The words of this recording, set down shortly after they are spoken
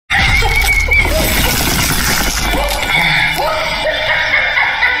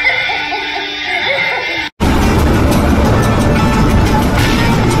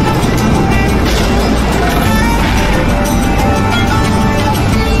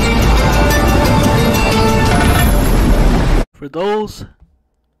those,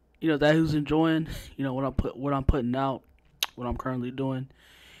 that who's enjoying, what I'm putting out, what I'm currently doing,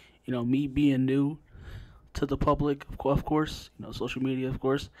 me being new to the public, of course, social media, of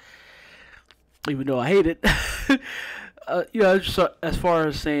course, even though I hate it. Just as far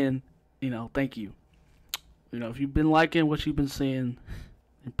as saying, thank you. If you've been liking what you've been seeing,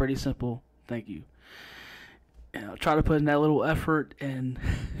 pretty simple, thank you. Try to put in that little effort, and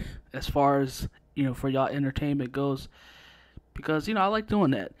as far as for y'all entertainment goes, because I like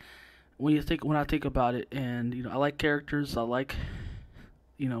doing that. When I think about it, and I like characters, I like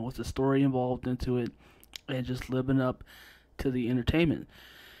what's the story involved into it, and just living up to the entertainment.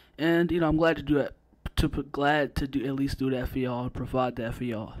 And I'm glad to do that. Glad to do at least do that for y'all and provide that for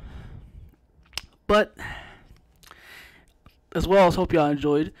y'all. But as well as hope y'all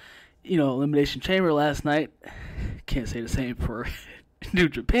enjoyed, Elimination Chamber last night. Can't say the same for New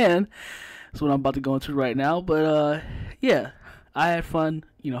Japan. That's what I'm about to go into right now. But yeah, I had fun.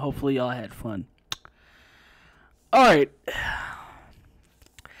 Hopefully y'all had fun. All right,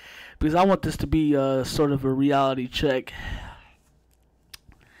 because I want this to be sort of a reality check.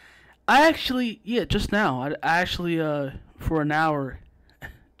 I actually, just now, I actually, for an hour,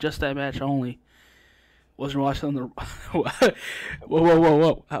 just that match only, wasn't watching the,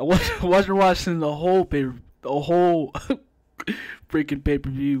 whoa, I wasn't watching the whole freaking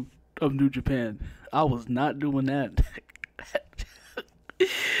pay-per-view of New Japan. I was not doing that.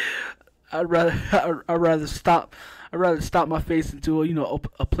 I'd rather stop my face into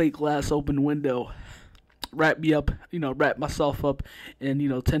a plate glass open window, wrap myself up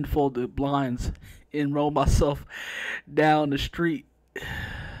in tenfold the blinds, and roll myself down the street.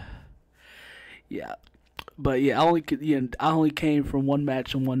 Yeah, but I only came from one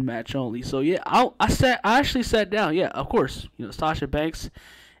match and one match only. So yeah, I actually sat down. Yeah, of course, Sasha Banks,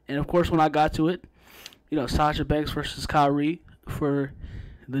 and of course when I got to it, Sasha Banks versus Kairi for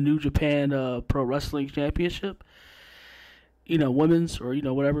the New Japan Pro Wrestling Championship, women's or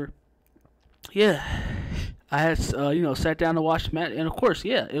whatever. Yeah, I had sat down to watch the match, and of course,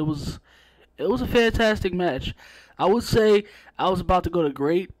 yeah, it was a fantastic match. I would say I was about to go to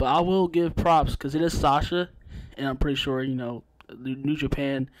great, but I will give props because it is Sasha, and I'm pretty sure the New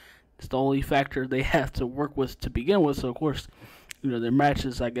Japan is the only factor they have to work with to begin with. So of course, their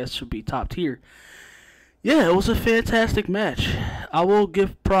matches I guess should be top tier. Yeah, it was a fantastic match. I will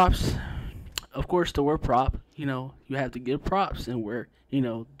give props, of course, to where prop. You have to give props and where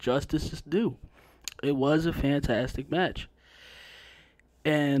justice is due. It was a fantastic match,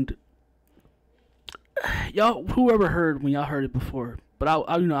 and y'all, whoever heard when y'all heard it before, but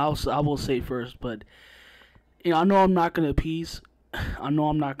I will say first. But I know I'm not gonna appease. I know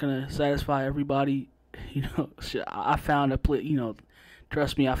I'm not gonna satisfy everybody. I found a play.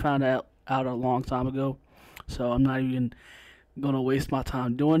 Trust me, I found out a long time ago. So I'm not even gonna waste my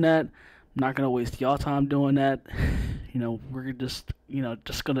time doing that. I'm not gonna waste y'all time doing that. We're just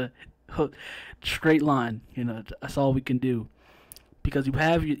gonna straight line. That's all we can do. Because you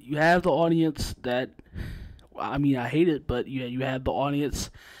have the audience that, I hate it, but you have the audience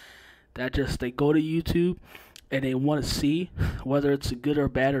that they go to YouTube and they want to see whether it's good or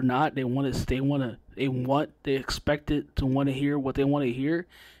bad or not. They expect it to want to hear what they want to hear,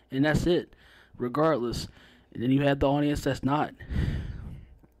 and that's it, regardless. And then you have the audience that's not.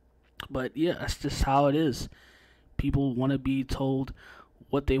 But yeah, that's just how it is. People want to be told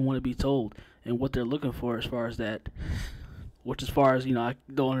what they want to be told and what they're looking for as far as that. Which, as far as I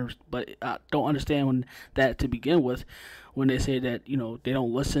don't understand that to begin with, when they say that they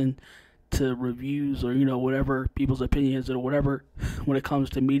don't listen to reviews or whatever people's opinions or whatever when it comes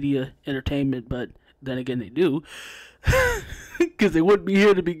to media entertainment. But then again, they do, because they wouldn't be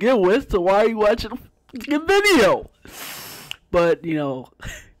here to begin with. So why are you watching the video? But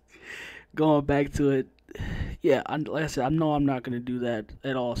going back to it, yeah, like I said, I know I'm not going to do that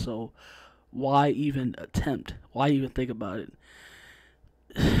at all. So why even attempt? Why even think about it?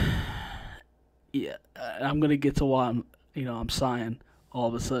 Yeah, I'm going to get to why I'm sighing all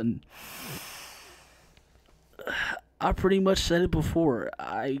of a sudden. I pretty much said it before.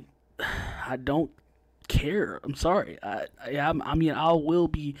 I don't care. I'm sorry. I will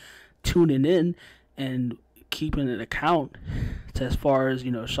be tuning in and keeping an account as far as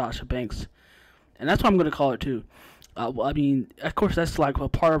Sasha Banks, and that's what I'm gonna call her too. Of course, that's like a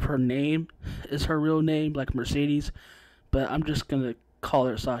part of her name is her real name, like Mercedes, but I'm just gonna call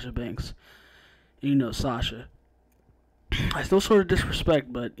her Sasha Banks. Sasha. It's no sort of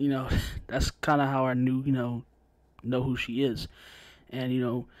disrespect, but that's kind of how I know who she is,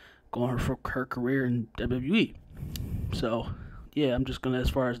 and going for her career in WWE. So yeah, I'm just gonna, as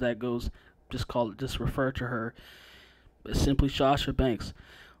far as that goes, just refer to her It's simply Sasha Banks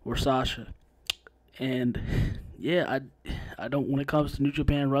or Sasha. And yeah, I don't, when it comes to New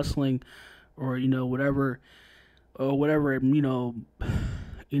Japan Wrestling or whatever, or whatever, the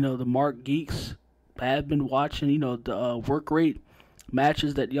Mark Geeks have been watching, the work rate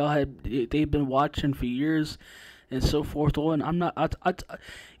matches that they've been watching for years and so forth on. I'm not,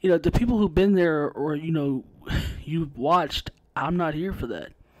 the people who've been there, or you've watched, I'm not here for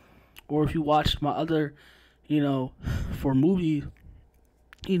that. Or if you watched my other, for movie,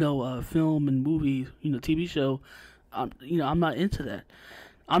 film and movie, TV show, I'm not into that.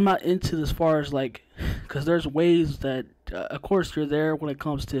 I'm not into as far as like, because there's ways that, of course, you're there when it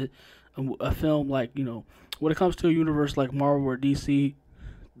comes to a film like, when it comes to a universe like Marvel or DC,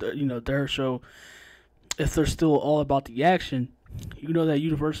 their show, if they're still all about the action, that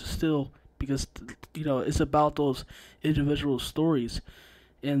universe is still, because, it's about those individual stories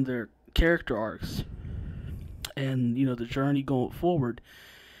and their character arcs and, the journey going forward.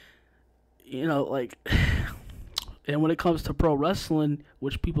 Like, and when it comes to pro wrestling,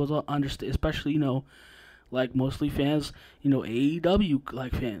 which people don't understand, especially, like mostly fans, AEW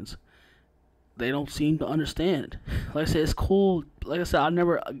like fans, they don't seem to understand. Like I said, it's cool. Like I said, I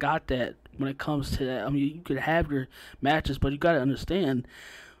never got that when it comes to that. I mean, you could have your matches, but you got to understand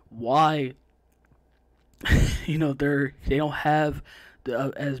why, they don't have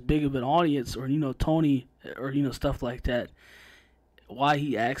as big of an audience, or, Tony, or, stuff like that. Why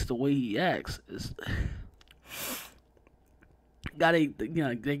he acts the way he acts is, they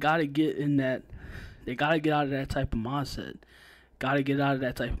gotta get in that. They gotta get out of that type of mindset. Gotta get out of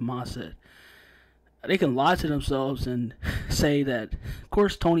that type of mindset. They can lie to themselves and say that, of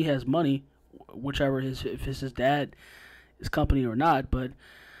course, Tony has money, whichever if it's his dad, his company or not. But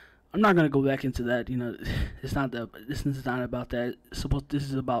I'm not gonna go back into that. It's not that. This is not about that. This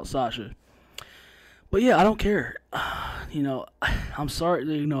is about Sasha. But yeah, I don't care. I'm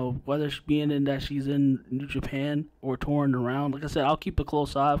sorry. Whether she's being in that she's in New Japan or touring around. Like I said, I'll keep a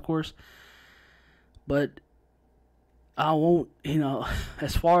close eye, of course. But I won't.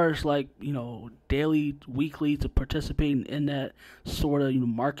 As far as like daily, weekly to participate in that sort of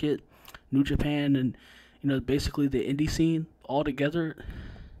market, New Japan and basically the indie scene all together.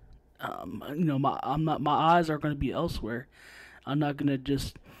 My eyes are going to be elsewhere. I'm not going to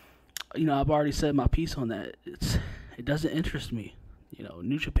just. I've already said my piece on that. It doesn't interest me.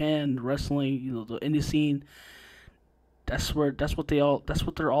 New Japan wrestling, the indie scene. That's what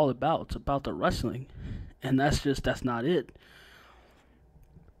they're all about. It's about the wrestling, and that's not it.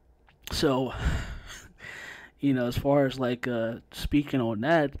 So, as far as like speaking on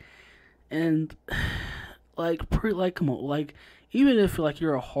that, and come on, like even if like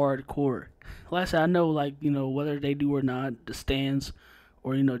you're a hardcore, like I said, I know like whether they do or not, the stands,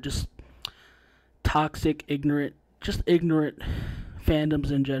 or just toxic, ignorant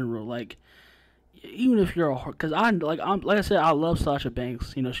fandoms in general. Like, even if you're because I'm like I said, I love Sasha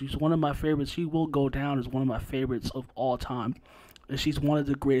Banks. She's one of my favorites. She will go down as one of my favorites of all time, and she's one of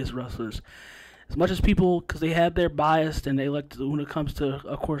the greatest wrestlers. As much as people, because they have their bias, and they like to, when it comes to,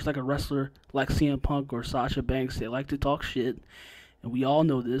 of course, like a wrestler like CM Punk or Sasha Banks, they like to talk shit, and we all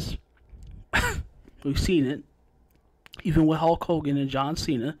know this. We've seen it, even with Hulk Hogan and John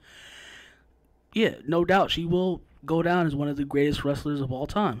Cena. Yeah, no doubt, she will go down as one of the greatest wrestlers of all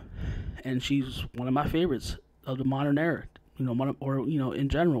time, and she's one of my favorites of the modern era. In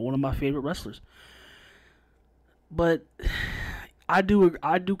general, one of my favorite wrestlers. But I do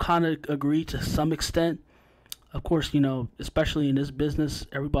kind of agree to some extent. Of course, especially in this business,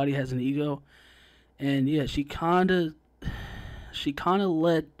 everybody has an ego, and yeah, she kind of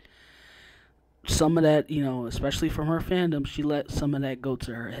let some of that, especially from her fandom, she let some of that go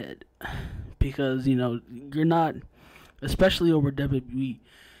to her head. Because, you're not, especially over WWE,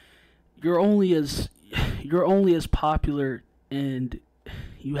 you're only as popular, and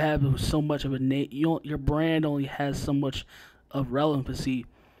you have so much of a name. Your brand only has so much of relevancy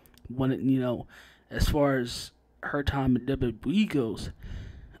when it, as far as her time in WWE goes.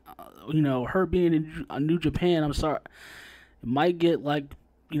 Her being in New Japan, I'm sorry, it might get like,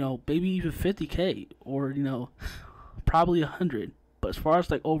 maybe even 50K or probably 100. But as far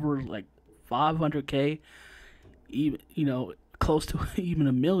as like over like 500K, even close to even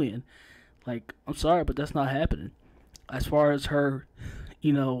 1 million, like, I'm sorry, but that's not happening. As far as her,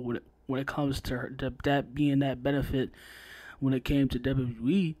 when it comes to her, that being that benefit when it came to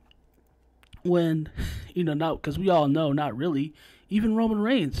WWE, when not, because we all know, not really. Even Roman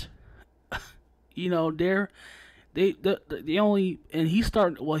Reigns, they only, and he's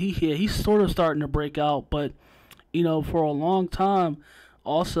starting. Well, he's sort of starting to break out, but for a long time,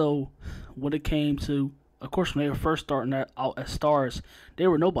 also when it came to Of course, when they were first starting out as stars, they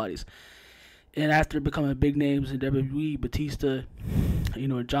were nobodies. And after becoming big names in WWE, Batista,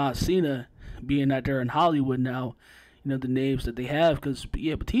 and John Cena, being that they're in Hollywood now, the names that they have, because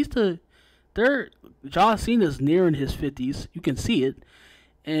yeah, Batista, John Cena's nearing his 50s. You can see it.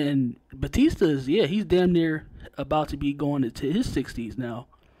 And Batista's, he's damn near about to be going into his 60s now.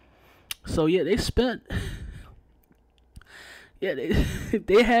 So yeah, they spent,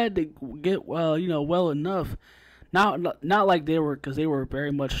 they had to get well enough. Not like they were, because they were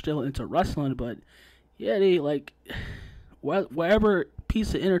very much still into wrestling, but yeah, they like whatever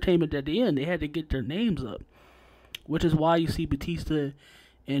piece of entertainment that they in, they had to get their names up, which is why you see Batista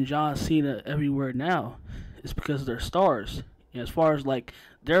and John Cena everywhere now. It's because they're stars. As far as like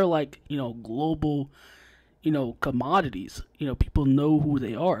they're like global commodities. People know who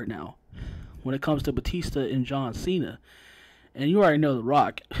they are now when it comes to Batista and John Cena. And you already know The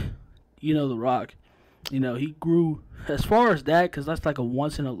Rock. The Rock. He grew as far as that, because that's like a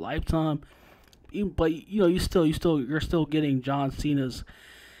once in a lifetime. But you're still getting John Cena's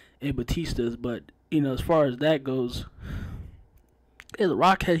and Batista's. But as far as that goes, The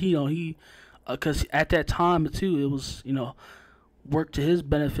Rock had because at that time too, it was worked to his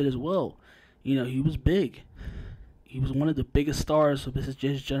benefit as well. He was big. He was one of the biggest stars of his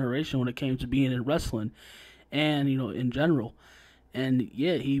generation when it came to being in wrestling, and in general. And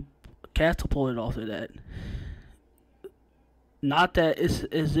yeah, he catapulted off of that. Not that it's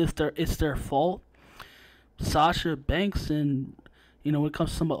as if it's their fault. Sasha Banks and when it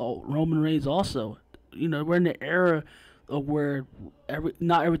comes to Roman Reigns also, we're in the era of where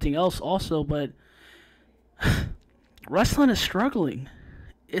not everything else also, but wrestling is struggling.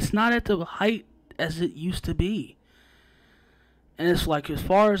 It's not at the height as it used to be. And it's like, as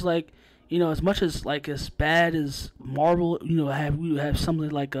far as like as much as like as bad as Marvel, we have something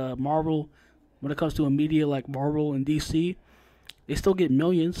like Marvel, when it comes to a media like Marvel and DC, they still get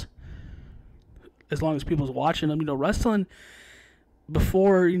millions as long as people's watching them. Wrestling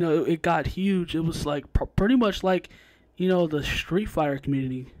before it got huge, it was like pretty much like the Street Fighter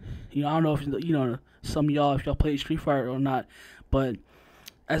community. I don't know if some of y'all, if y'all play Street Fighter or not, but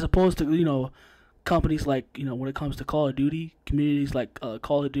as opposed to companies like when it comes to Call of Duty, communities like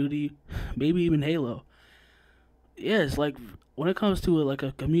Call of Duty, maybe even Halo. Yeah, it's like when it comes to like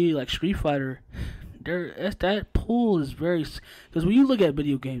a community like Street Fighter, that pool is very, because when you look at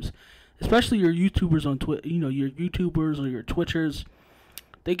video games, especially your YouTubers on your YouTubers or your Twitchers,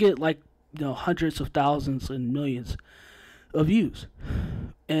 they get like hundreds of thousands and millions of views,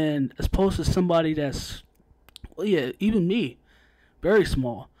 and as opposed to somebody that's, even me, very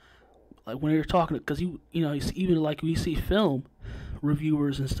small. Like when you're talking, because even like when you see film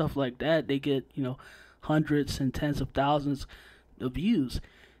reviewers and stuff like that, they get hundreds and tens of thousands of views.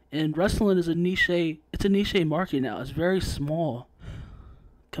 And wrestling is a niche. It's a niche market now. It's very small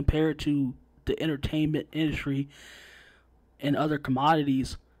compared to the entertainment industry and other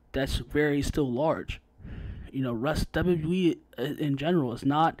commodities. That's very still large. WWE in general is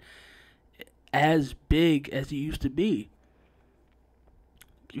not as big as it used to be.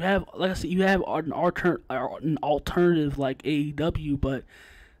 You have, like I said, an alternative like AEW, but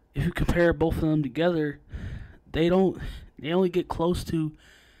if you compare both of them together, they only get close to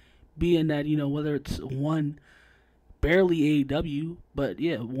being that, whether it's one, barely AEW, but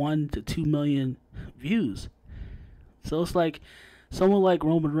 1 to 2 million views. So it's like someone like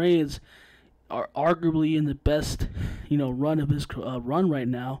Roman Reigns are arguably in the best, run of his run right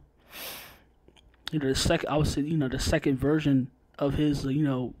now. The second version of his,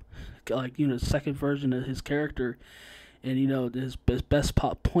 the second version of his character, and his best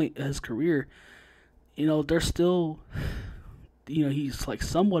point of his career. They're still, he's like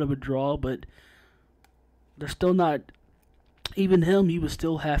somewhat of a draw, but they're still not. Even him, he would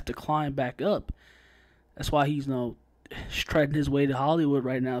still have to climb back up. That's why he's treading his way to Hollywood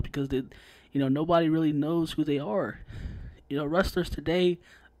right now, because nobody really knows who they are. Wrestlers today,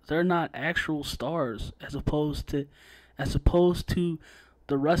 they're not actual stars as opposed to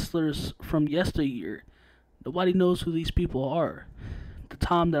the wrestlers from yesteryear. Nobody knows who these people are. The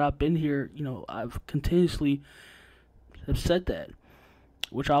time that I've been here, I've continuously have said that,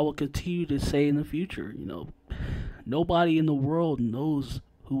 which I will continue to say in the future. Nobody in the world knows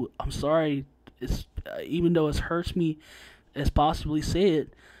who. I'm sorry, it's even though it hurts me as possibly say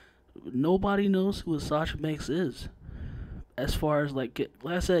it, nobody knows who Sasha Banks is. As far as like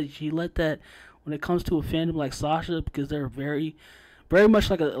I said, she let that, when it comes to a fandom like Sasha, because they're very, very much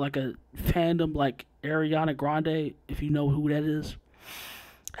like a fandom like Ariana Grande, if you know who that is,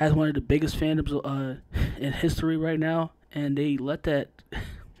 has one of the biggest fandoms in history right now, and they let that,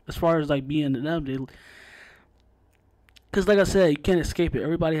 as far as like being them, Because like I said, you can't escape it.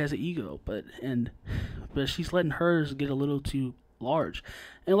 Everybody has an ego, but she's letting hers get a little too large.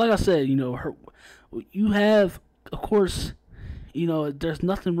 And like I said, you have, of course, there's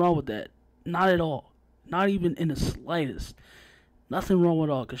nothing wrong with that. Not at all. Not even in the slightest. Nothing wrong with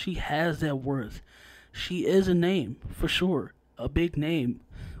all, because she has that worth. She is a name, for sure. A big name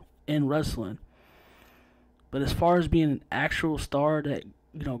in wrestling. But as far as being an actual star that,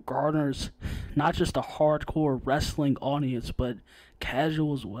 garners not just a hardcore wrestling audience, but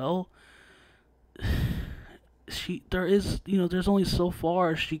casual as well, there's only so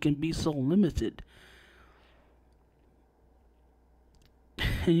far she can be so limited.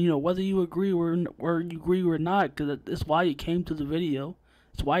 And whether you agree or you agree or not, because it's why you came to the video,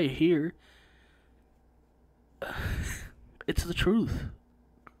 it's why you're here. It's the truth.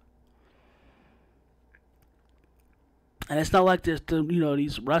 And it's not like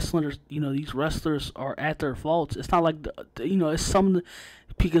these wrestlers are at their faults. It's not like it's some,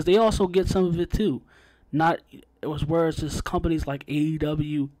 because they also get some of it too. Whereas it's companies like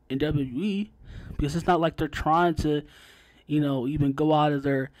AEW and WWE, because it's not like they're trying to, even go out of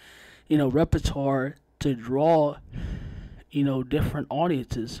their, repertoire to draw, different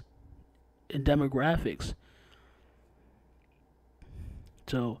audiences and demographics.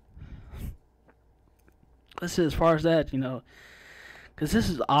 So, let's say as far as that, because this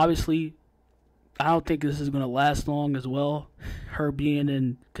is obviously, I don't think this is going to last long as well. Her being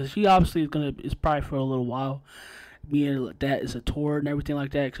in, because she obviously is probably for a little while, being that is a tour and everything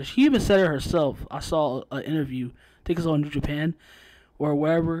like that. Because she even said it herself. I saw an interview, I think it's on Njpw or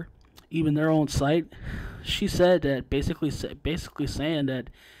wherever, even their own site. She said that basically saying that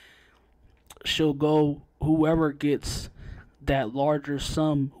she'll go whoever gets that larger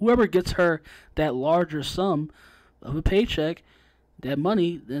sum, whoever gets her that larger sum of a paycheck, that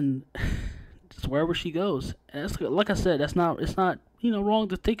money, then it's wherever she goes. And it's, like I said, it's not wrong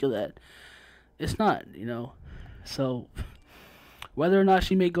to think of that. It's not, So whether or not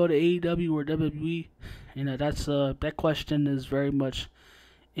she may go to AEW or WWE, that's that question is very much,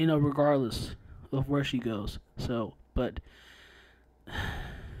 regardless of where she goes. So, but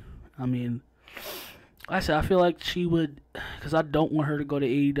I mean, like I said, I feel like she would, because I don't want her to go to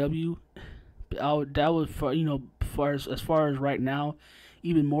AEW. As far as right now,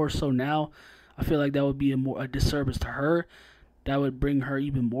 even more so now, I feel like that would be a disservice to her. That would bring her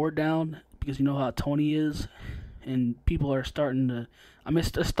even more down, because you know how Tony is, and people are starting to,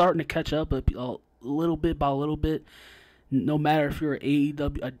 it's starting to catch up a little bit by little bit. No matter if you're a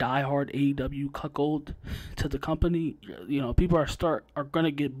diehard AEW cuckold to the company, people are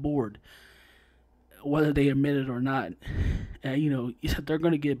gonna get bored, whether they admit it or not. And they're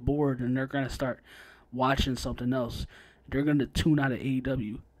gonna get bored, and they're gonna start watching something else. They're gonna tune out of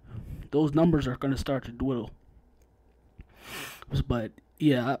AEW. Those numbers are gonna start to dwindle. But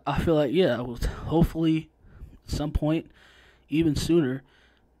yeah, I feel like hopefully at some point, even sooner,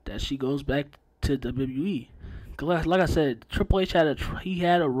 that she goes back to WWE. Like I said, Triple H had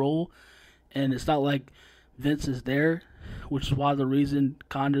a role, and it's not like Vince is there, which is why the reason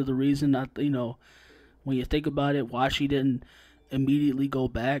when you think about it, why she didn't immediately go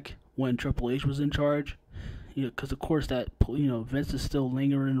back when Triple H was in charge, because of course that Vince is still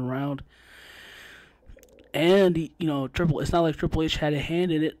lingering around, and it's not like Triple H had a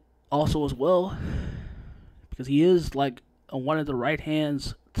hand in it also as well, because he is like one of the right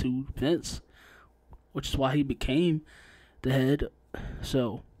hands to Vince, which is why he became the head.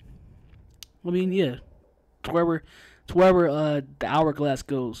 So, I mean, yeah, it's wherever the hourglass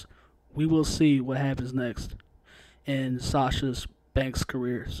goes, we will see what happens next in Sasha Banks'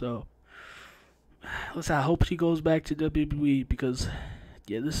 career. So, listen, I hope she goes back to WWE, because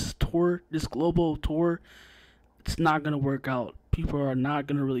this global tour, it's not gonna work out. People are not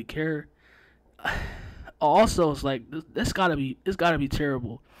gonna really care. Also, it's like it's gotta be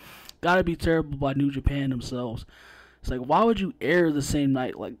terrible. Gotta be terrible by New Japan themselves. It's like, why would you air the same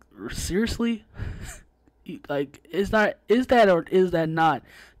night? Like, seriously? Like, is that or is that not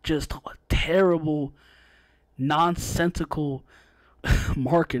just terrible, nonsensical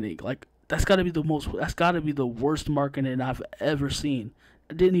marketing? Like, that's gotta be the worst marketing I've ever seen.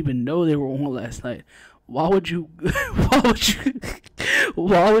 I didn't even know they were on last night. Why would you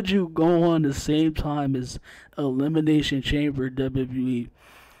go on the same time as Elimination Chamber WWE?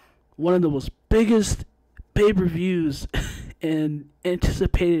 One of the most biggest pay-per-views and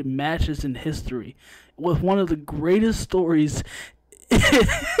anticipated matches in history, with one of the greatest stories.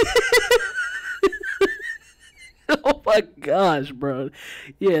 Oh my gosh, bro.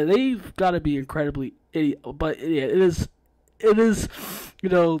 Yeah, they've got to be incredibly idiot. But yeah, it is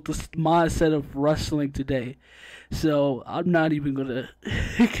this mindset of wrestling today. So I'm not even gonna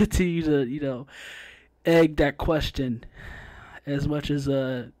continue to egg that question as much as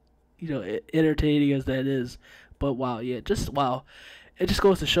entertaining as that is. But wow, yeah, just wow, it just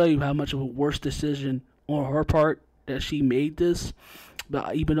goes to show you how much of a worse decision on her part that she made this.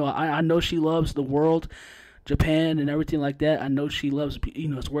 But even though I know she loves the world, Japan and everything like that, I know she loves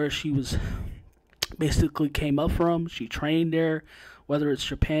it's where she was basically came up from. She trained there, whether it's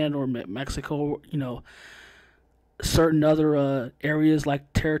Japan or Mexico, certain other areas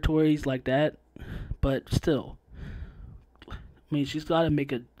like territories like that. But still, I mean, she's got to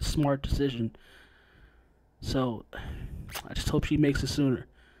make a smart decision. So I just hope she makes it sooner.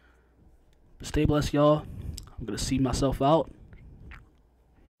 But stay blessed, y'all. I'm gonna see myself out.